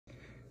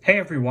Hey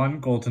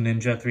everyone, Golden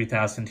Ninja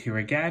 3000 here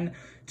again.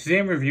 Today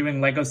I'm reviewing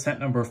LEGO set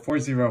number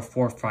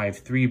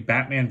 40453,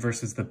 Batman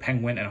vs. the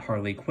Penguin and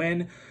Harley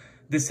Quinn.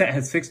 This set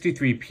has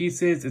 63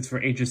 pieces, it's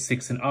for ages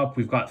 6 and up.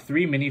 We've got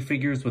 3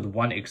 minifigures with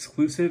 1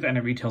 exclusive, and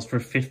it retails for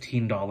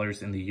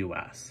 $15 in the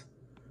US.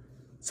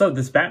 So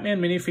this Batman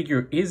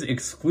minifigure is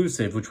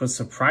exclusive, which was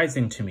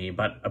surprising to me,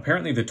 but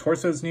apparently the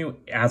torso's new,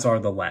 as are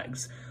the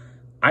legs.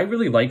 I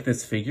really like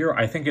this figure.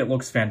 I think it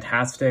looks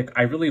fantastic.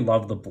 I really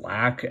love the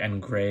black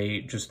and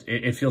gray. Just,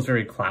 it feels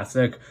very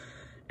classic.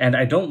 And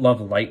I don't love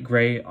light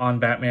gray on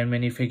Batman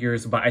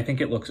minifigures, but I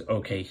think it looks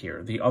okay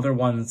here. The other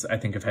ones, I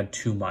think, have had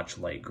too much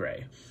light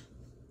gray.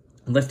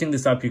 Lifting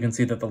this up, you can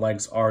see that the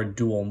legs are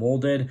dual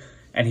molded,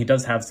 and he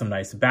does have some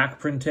nice back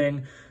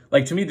printing.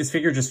 Like, to me, this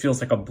figure just feels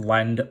like a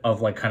blend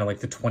of, like, kind of like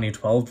the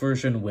 2012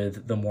 version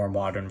with the more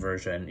modern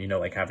version, you know,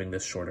 like having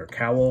this shorter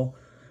cowl.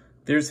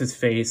 There's his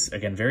face.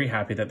 Again, very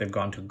happy that they've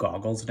gone to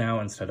goggles now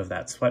instead of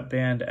that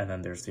sweatband. And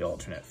then there's the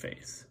alternate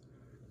face.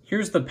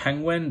 Here's the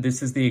Penguin.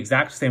 This is the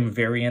exact same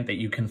variant that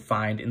you can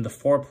find in the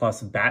 4+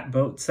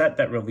 Batboat set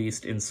that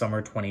released in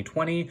summer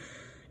 2020.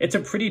 It's a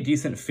pretty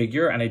decent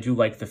figure, and I do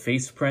like the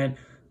face print.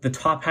 The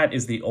top hat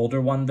is the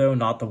older one, though,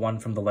 not the one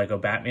from the LEGO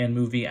Batman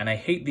movie, and I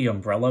hate the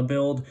umbrella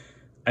build.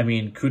 I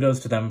mean,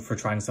 kudos to them for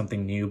trying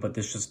something new, but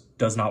this just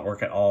does not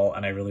work at all,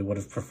 and I really would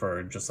have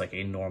preferred just like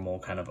a normal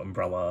kind of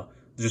umbrella,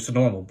 just a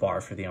normal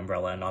bar for the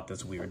umbrella and not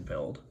this weird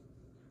build.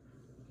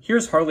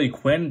 Here's Harley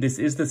Quinn. This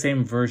is the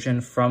same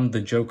version from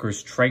the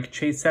Joker's Trike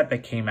Chase set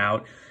that came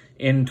out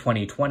in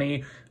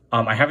 2020.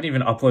 I haven't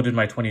even uploaded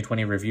my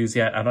 2020 reviews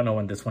yet. I don't know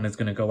when this one is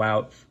going to go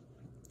out,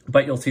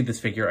 but you'll see this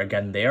figure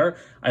again there.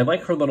 I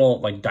like her little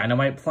like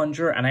dynamite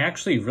plunger, and I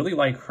actually really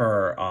like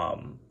her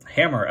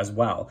hammer as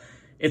well.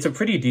 It's a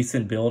pretty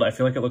decent build. I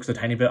feel like it looks a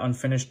tiny bit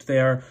unfinished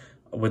there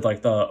with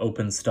like the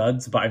open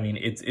studs, but I mean,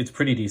 it's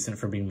pretty decent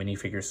for being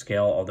minifigure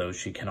scale, although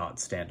she cannot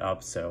stand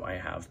up, so I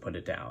have put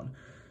it down.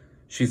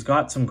 She's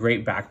got some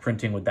great back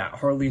printing with that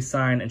Harley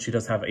sign, and she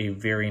does have a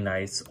very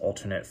nice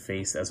alternate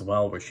face as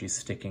well, where she's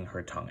sticking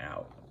her tongue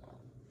out.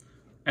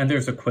 And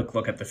there's a quick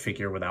look at the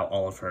figure without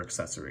all of her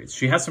accessories.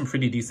 She has some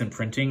pretty decent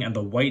printing, and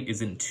the white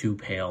isn't too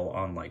pale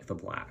on like the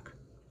black.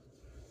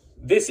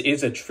 This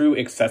is a true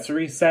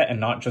accessory set and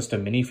not just a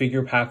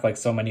minifigure pack like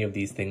so many of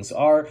these things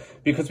are,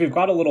 because we've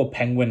got a little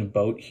penguin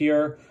boat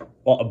here.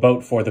 Well, a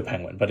boat for the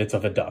penguin, but it's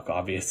of a duck,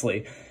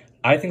 obviously.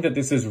 I think that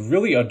this is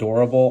really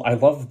adorable. I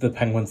love the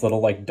penguin's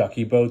little like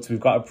ducky boats. We've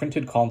got a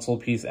printed console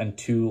piece and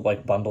 2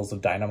 like bundles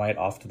of dynamite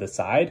off to the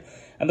side.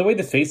 And the way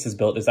the face is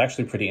built is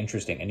actually pretty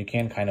interesting, and you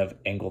can kind of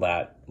angle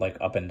that like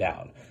up and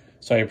down.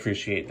 So I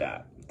appreciate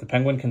that. The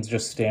penguin can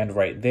just stand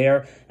right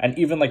there, and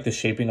even like the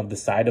shaping of the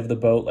side of the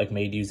boat, like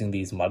made using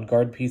these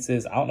mudguard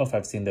pieces. I don't know if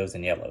I've seen those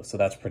in yellow, so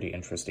that's pretty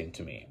interesting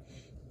to me.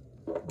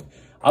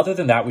 Other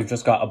than that, we've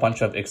just got a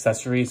bunch of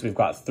accessories. We've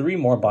got 3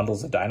 more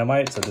bundles of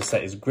dynamite, so this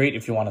set is great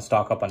if you want to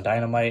stock up on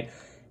dynamite,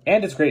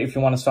 and it's great if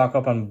you want to stock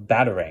up on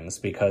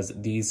batarangs, because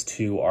these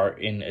 2 are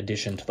in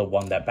addition to the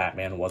one that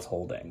Batman was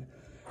holding.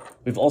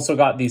 We've also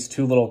got these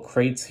 2 little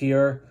crates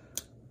here.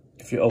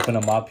 If you open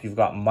them up, you've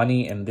got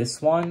money in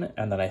this one,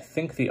 and then I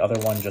think the other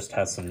one just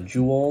has some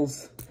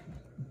jewels.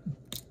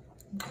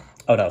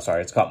 Oh no,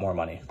 sorry, it's got more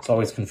money. It's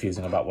always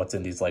confusing about what's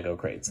in these LEGO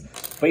crates.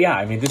 But yeah,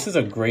 I mean, this is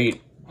a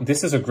great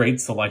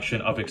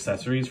selection of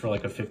accessories for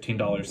like a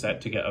 $15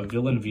 set to get a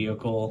villain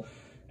vehicle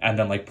and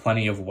then like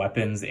plenty of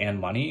weapons and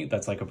money.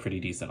 That's like a pretty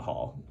decent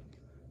haul.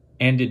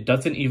 And it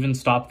doesn't even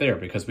stop there,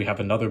 because we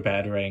have another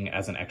batarang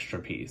as an extra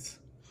piece.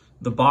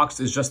 The box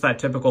is just that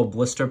typical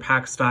blister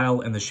pack style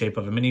in the shape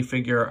of a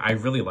minifigure. I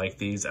really like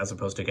these as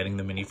opposed to getting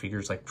the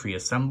minifigures like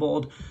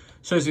pre-assembled.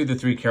 Shows you the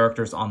 3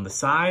 characters on the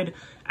side.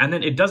 And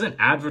then it doesn't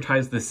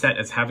advertise the set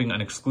as having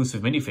an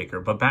exclusive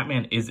minifigure, but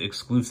Batman is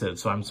exclusive.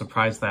 So I'm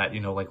surprised that,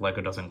 you know, like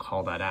LEGO doesn't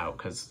call that out,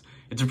 because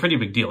it's a pretty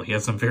big deal. He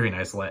has some very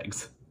nice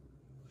legs.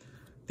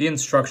 The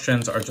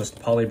instructions are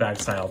just polybag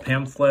style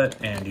pamphlet,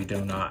 and you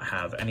do not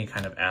have any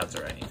kind of ads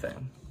or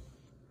anything.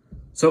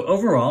 So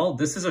overall,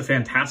 this is a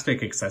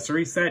fantastic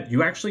accessory set.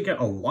 You actually get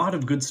a lot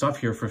of good stuff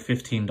here for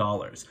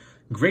 $15.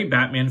 Great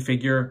Batman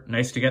figure.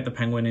 Nice to get the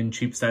Penguin in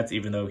cheap sets,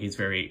 even though he's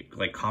very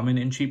like common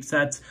in cheap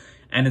sets.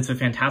 And it's a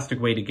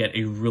fantastic way to get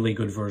a really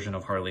good version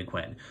of Harley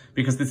Quinn,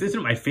 because this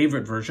isn't my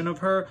favorite version of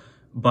her,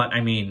 but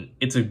I mean,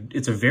 it's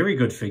a very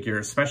good figure,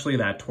 especially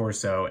that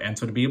torso. And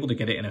so to be able to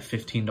get it in a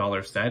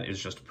 $15 set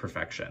is just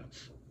perfection.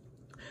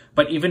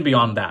 But even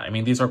beyond that, I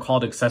mean, these are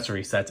called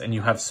accessory sets, and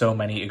you have so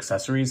many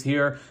accessories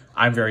here.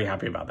 I'm very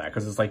happy about that,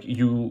 because it's like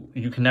you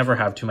can never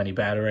have too many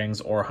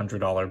batarangs or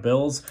 $100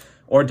 bills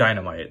or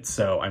dynamite.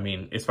 So, I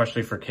mean,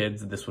 especially for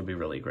kids, this would be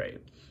really great.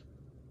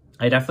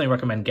 I definitely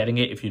recommend getting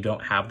it if you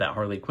don't have that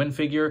Harley Quinn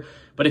figure,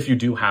 but if you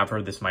do have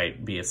her, this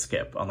might be a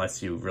skip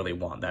unless you really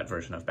want that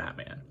version of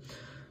Batman.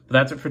 But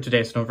that's it for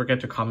today, so don't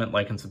forget to comment,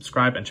 like, and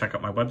subscribe, and check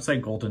out my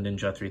website,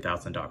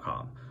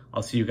 goldenninja3000.com.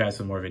 I'll see you guys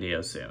with more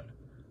videos soon.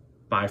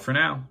 Bye for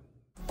now.